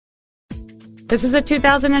This is a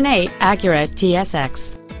 2008 Acura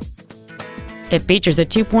TSX. It features a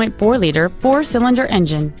 2.4-liter four-cylinder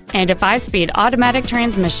engine and a 5-speed automatic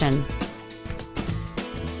transmission.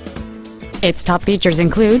 Its top features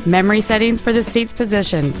include memory settings for the seat's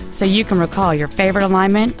positions, so you can recall your favorite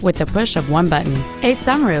alignment with the push of one button, a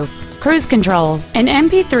sunroof, cruise control, an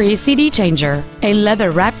MP3 CD changer, a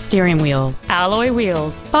leather-wrapped steering wheel, alloy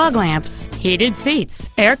wheels, fog lamps, heated seats,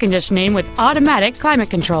 air conditioning with automatic climate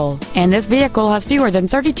control, and this vehicle has fewer than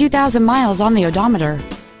 32,000 miles on the odometer.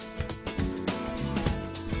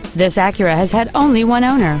 This Acura has had only one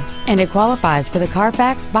owner, and it qualifies for the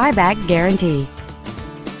Carfax buyback guarantee.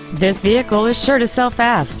 This vehicle is sure to sell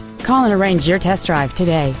fast. Call and arrange your test drive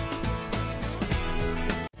today.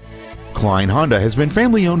 Klein Honda has been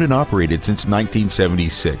family owned and operated since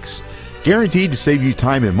 1976. Guaranteed to save you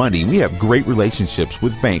time and money, we have great relationships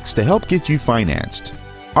with banks to help get you financed.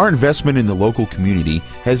 Our investment in the local community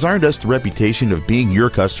has earned us the reputation of being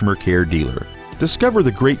your customer care dealer. Discover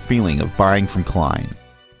the great feeling of buying from Klein.